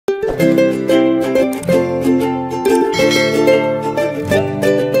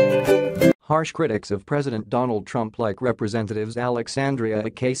Harsh critics of President Donald Trump like Representatives Alexandria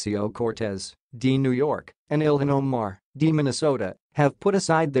Ocasio-Cortez, D. New York, and Ilhan Omar, D. Minnesota, have put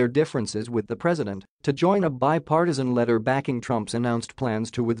aside their differences with the president to join a bipartisan letter backing Trump's announced plans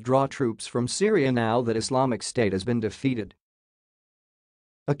to withdraw troops from Syria now that Islamic State has been defeated.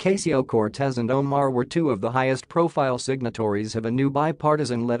 Ocasio-Cortez and Omar were two of the highest-profile signatories of a new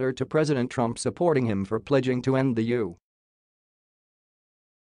bipartisan letter to President Trump supporting him for pledging to end the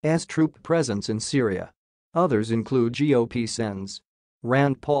U.S. troop presence in Syria. Others include GOP Sens.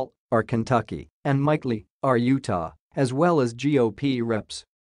 Rand Paul, R. Kentucky, and Mike Lee, R. Utah, as well as GOP Reps.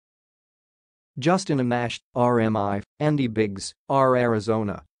 Justin Amash, RMI, Andy Biggs, R.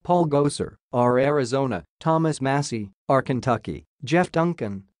 Arizona, Paul Gosar, R. Arizona, Thomas Massey, R. Kentucky, Jeff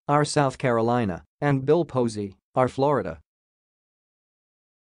Duncan, R. South Carolina, and Bill Posey, R. Florida.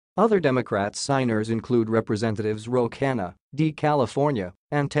 Other Democrats signers include Representatives Ro Khanna, D. California,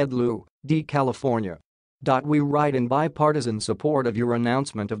 and Ted Lieu, D. California. We write in bipartisan support of your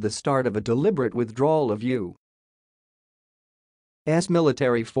announcement of the start of a deliberate withdrawal of U.S.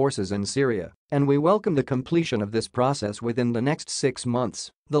 military forces in Syria, and we welcome the completion of this process within the next 6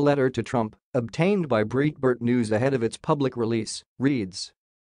 months, the letter to Trump, obtained by Breitbart News ahead of its public release, reads.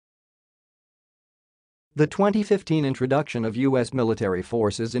 The 2015 introduction of U.S. military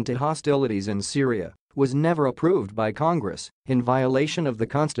forces into hostilities in Syria was never approved by Congress, in violation of the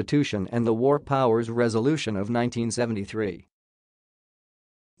Constitution and the War Powers Resolution of 1973.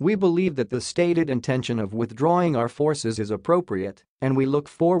 We believe that the stated intention of withdrawing our forces is appropriate, and we look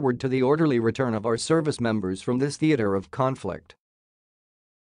forward to the orderly return of our service members from this theater of conflict.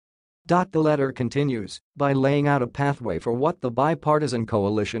 The letter continues by laying out a pathway for what the bipartisan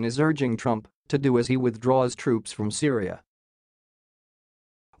coalition is urging Trump to do as he withdraws troops from Syria.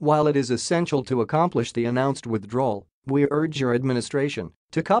 While it is essential to accomplish the announced withdrawal, we urge your administration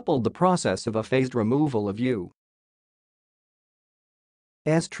to couple the process of a phased removal of U.S.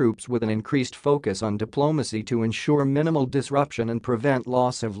 troops with an increased focus on diplomacy to ensure minimal disruption and prevent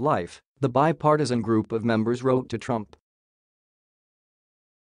loss of life, the bipartisan group of members wrote to Trump.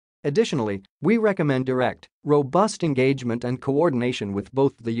 Additionally, we recommend direct, robust engagement and coordination with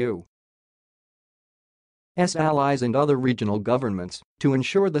both the U.S. allies and other regional governments to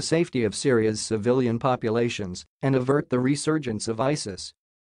ensure the safety of Syria's civilian populations and avert the resurgence of ISIS.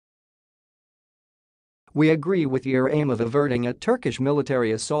 We agree with your aim of averting a Turkish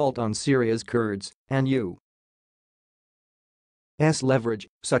military assault on Syria's Kurds and U.S. leverage,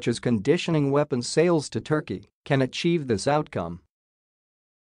 such as conditioning weapons sales to Turkey, can achieve this outcome.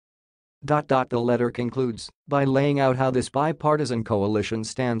 The letter concludes by laying out how this bipartisan coalition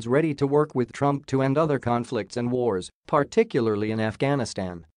stands ready to work with Trump to end other conflicts and wars, particularly in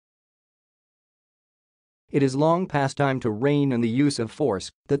Afghanistan. It is long past time to rein in the use of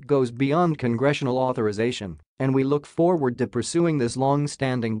force that goes beyond congressional authorization, and we look forward to pursuing this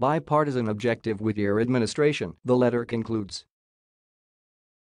long-standing bipartisan objective with your administration, the letter concludes.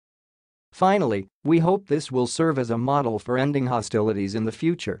 Finally, we hope this will serve as a model for ending hostilities in the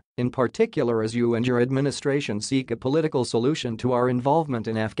future, in particular as you and your administration seek a political solution to our involvement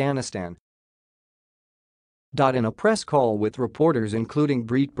in Afghanistan. In a press call with reporters including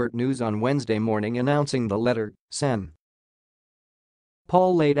Breitbart News on Wednesday morning announcing the letter, Sen.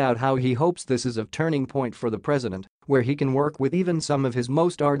 Paul laid out how he hopes this is a turning point for the president, where he can work with even some of his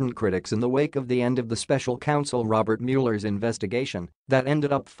most ardent critics in the wake of the end of the special counsel Robert Mueller's investigation that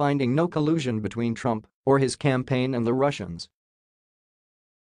ended up finding no collusion between Trump or his campaign and the Russians.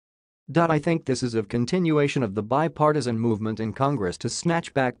 I think this is a continuation of the bipartisan movement in Congress to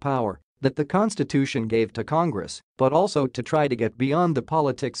snatch back power that the Constitution gave to Congress, but also to try to get beyond the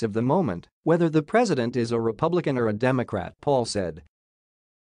politics of the moment, whether the president is a Republican or a Democrat, Paul said.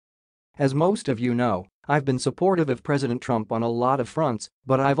 As most of you know, I've been supportive of President Trump on a lot of fronts,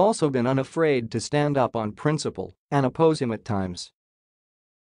 but I've also been unafraid to stand up on principle and oppose him at times.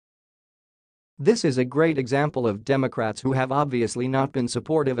 This is a great example of Democrats who have obviously not been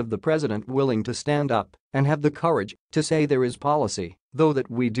supportive of the president willing to stand up and have the courage to say there is policy, though,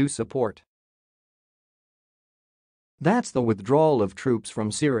 that we do support. That's the withdrawal of troops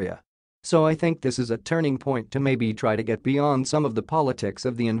from Syria. So I think this is a turning point to maybe try to get beyond some of the politics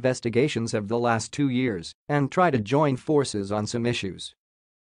of the investigations of the last 2 years and try to join forces on some issues.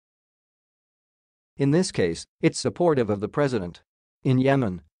 In this case, it's supportive of the president. In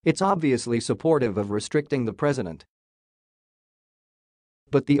Yemen, it's obviously supportive of restricting the president.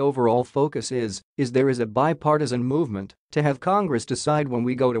 But the overall focus is there is a bipartisan movement to have Congress decide when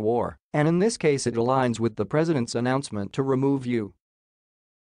we go to war, and in this case it aligns with the president's announcement to remove U.S.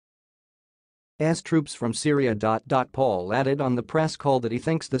 troops from Syria. Paul added on the press call that he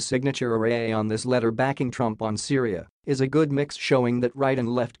thinks the signature array on this letter backing Trump on Syria is a good mix, showing that right and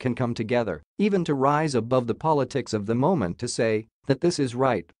left can come together, even to rise above the politics of the moment to say that this is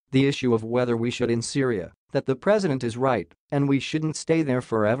right, the issue of whether we should in Syria, that the president is right and we shouldn't stay there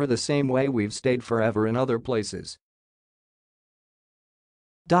forever the same way we've stayed forever in other places.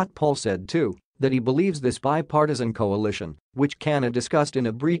 Paul said too that he believes this bipartisan coalition, which Canada discussed in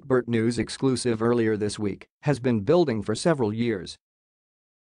a Breitbart News exclusive earlier this week, has been building for several years.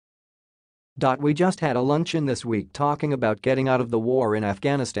 We just had a luncheon this week talking about getting out of the war in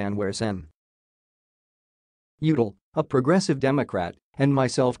Afghanistan where Sen. Udall, a progressive Democrat, and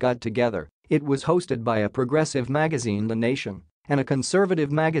myself got together. It was hosted by a progressive magazine, The Nation, and a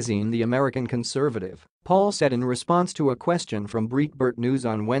conservative magazine, The American Conservative, Paul said in response to a question from Breitbart News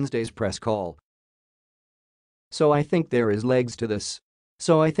on Wednesday's press call. So I think there is legs to this.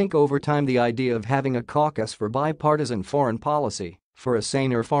 So I think over time the idea of having a caucus for bipartisan foreign policy, for a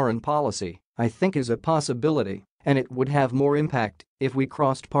saner foreign policy, I think is a possibility, and it would have more impact if we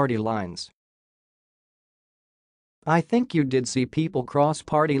crossed party lines. I think you did see people cross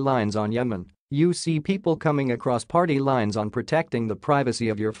party lines on Yemen. You see people coming across party lines on protecting the privacy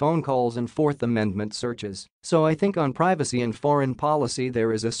of your phone calls and Fourth Amendment searches. So I think on privacy and foreign policy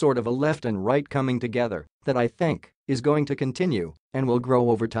there is a sort of a left and right coming together that I think is going to continue and will grow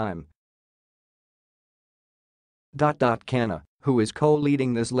over time. Canna, who is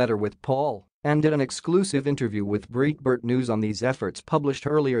co-leading this letter with Paul and did an exclusive interview with Breitbart News on these efforts published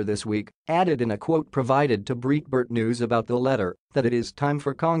earlier this week, added in a quote provided to Breitbart News about the letter that it is time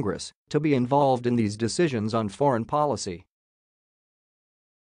for Congress to be involved in these decisions on foreign policy.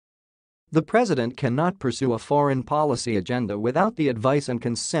 The president cannot pursue a foreign policy agenda without the advice and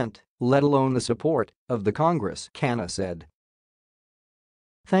consent, let alone the support, of the Congress, Canna said.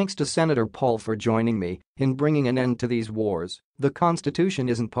 Thanks to Senator Paul for joining me in bringing an end to these wars. The Constitution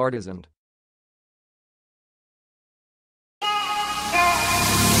isn't partisan.